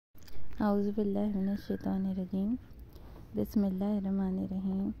Auzubillahiminash-shaytanir-rajim.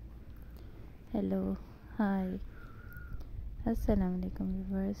 Bismillahir-rahmanir-rahim. Hello, hi, Assalamu alaikum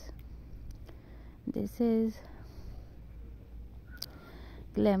viewers. This is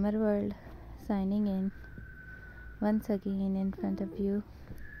Glamour World signing in once again in front of you.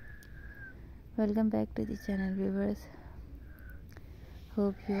 Welcome back to the channel, viewers.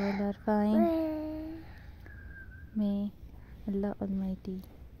 Hope you all are fine. May Allah Almighty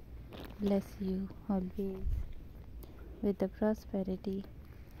bless you always with the prosperity,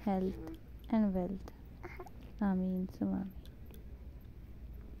 health and wealth. Ameen summa ameen.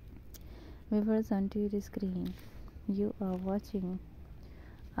 Viewers, onto the screen you are watching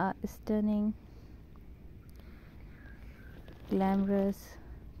a stunning, glamorous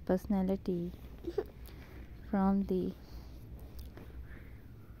personality from the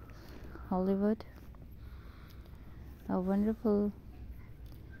Hollywood, a wonderful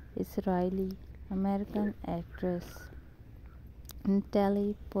Israeli American actress,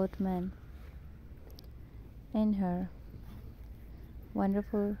 Natalie Portman, in her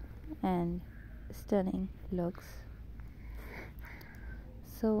wonderful and stunning looks.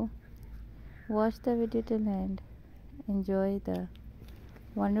 So watch the video till end. Enjoy the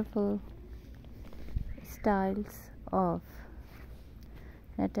wonderful styles of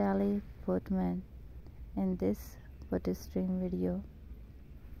Natalie Portman in this photo stream video.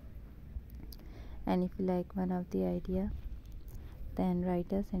 And if you like one of the idea, then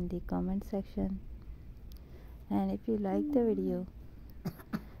write us in the comment section. And if you like the video,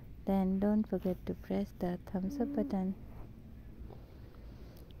 then don't forget to press the thumbs up button.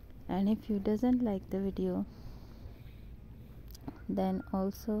 And if you doesn't like the video, then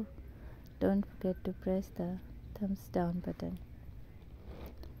also don't forget to press the thumbs down button.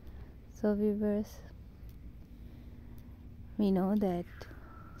 So viewers, we know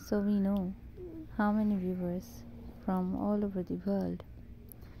how many viewers from all over the world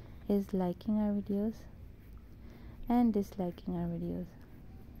is liking our videos and disliking our videos.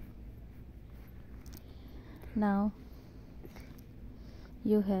 Now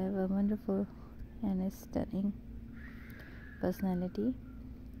you have a wonderful and a stunning personality,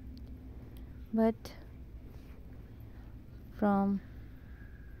 but from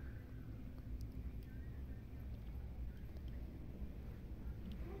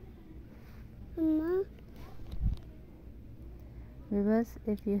viewers,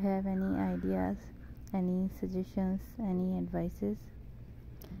 if you have any ideas, any suggestions, any advices,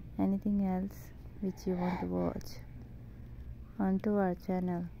 anything else which you want to watch onto our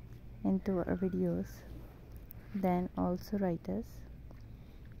channel, into our videos, then also write us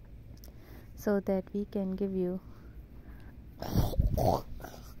so that we can give you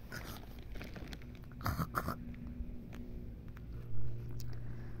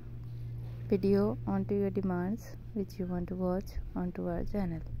video onto your demands which you want to watch onto our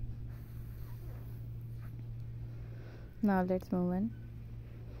channel. Now let's move on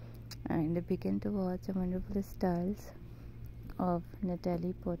and begin to watch the wonderful styles of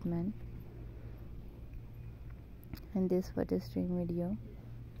Natalie Portman in this photo stream video.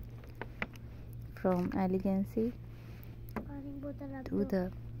 From elegancy to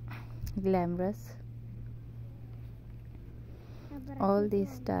the glamorous, all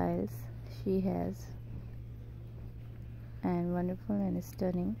these styles she has, and wonderful and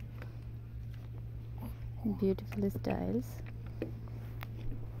stunning, beautiful styles.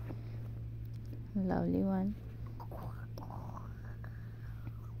 Lovely one,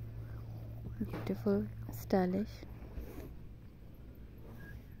 beautiful, stylish.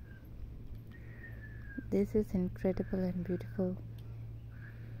 This is incredible and beautiful,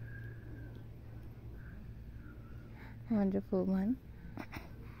 wonderful one,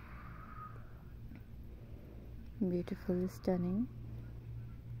 beautiful, stunning,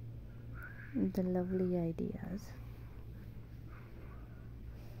 the lovely ideas,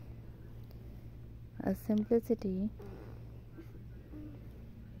 a simplicity,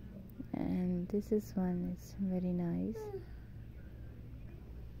 and this is one is very nice,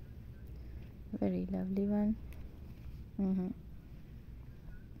 very lovely one.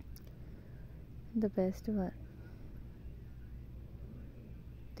 The best one,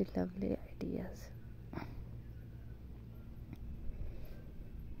 the lovely ideas.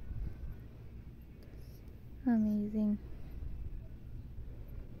 Amazing.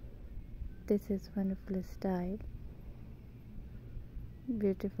 This is wonderful style,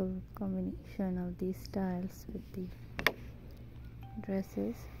 beautiful combination of these styles with the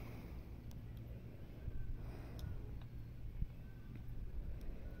dresses.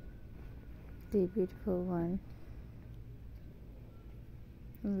 The beautiful one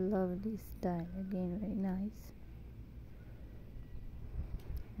Lovely style again, very nice,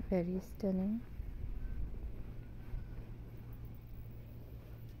 very stunning.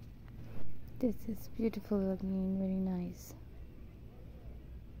 This is beautiful again, very nice.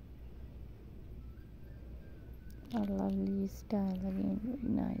 A lovely style again,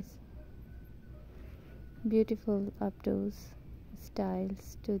 very nice. Beautiful outdoors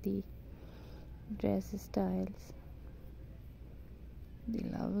styles to the dress styles. The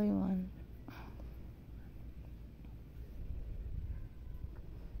lovely one.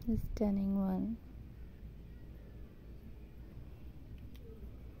 The stunning one.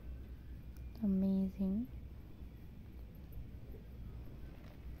 Amazing.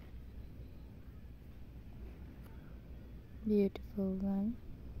 Beautiful one.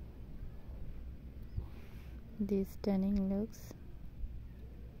 The stunning looks.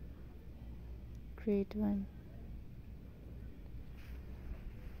 Great one.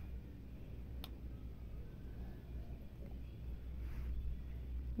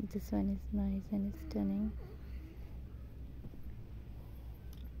 This one is nice and stunning.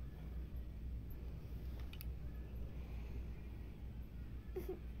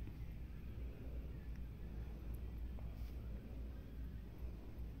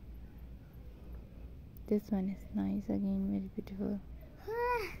 This one is nice again, very beautiful.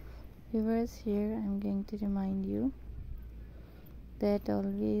 Viewers, here I'm going to remind you that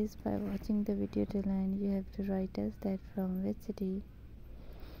always by watching the video till end you have to write us that from which city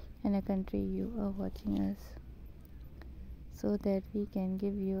and a country you are watching us, so that we can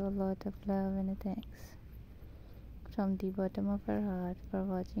give you a lot of love and thanks from the bottom of our heart for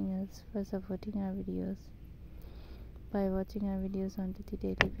watching us, for supporting our videos by watching our videos on the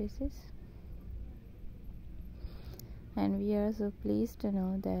daily basis. And we are so pleased to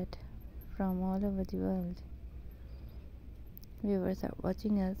know that from all over the world viewers are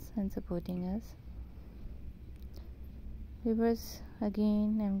watching us and supporting us. Viewers,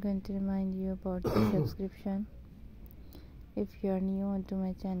 again I'm going to remind you about the subscription. If you are new onto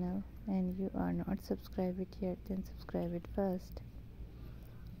my channel and you are not subscribed yet, then subscribe it first,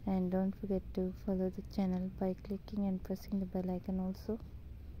 and don't forget to follow the channel by clicking and pressing the bell icon also.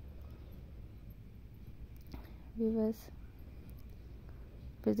 Viewers,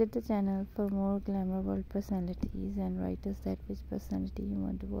 visit the channel for more glamour world personalities and write us that which personality you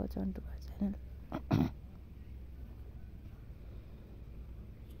want to watch onto our channel.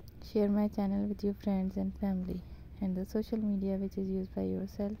 Share my channel with your friends and family and the social media which is used by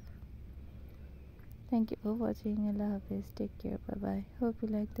yourself. Thank you for watching. Allah Hafiz. Take care. Bye bye. Hope you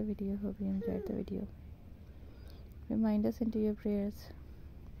liked the video. Hope you enjoyed the video. Remind us into your prayers.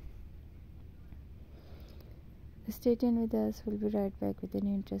 Stay tuned with us. We'll be right back with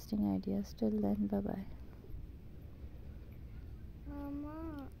any interesting ideas. Till then, bye bye.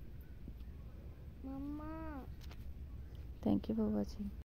 Mama. Thank you for watching.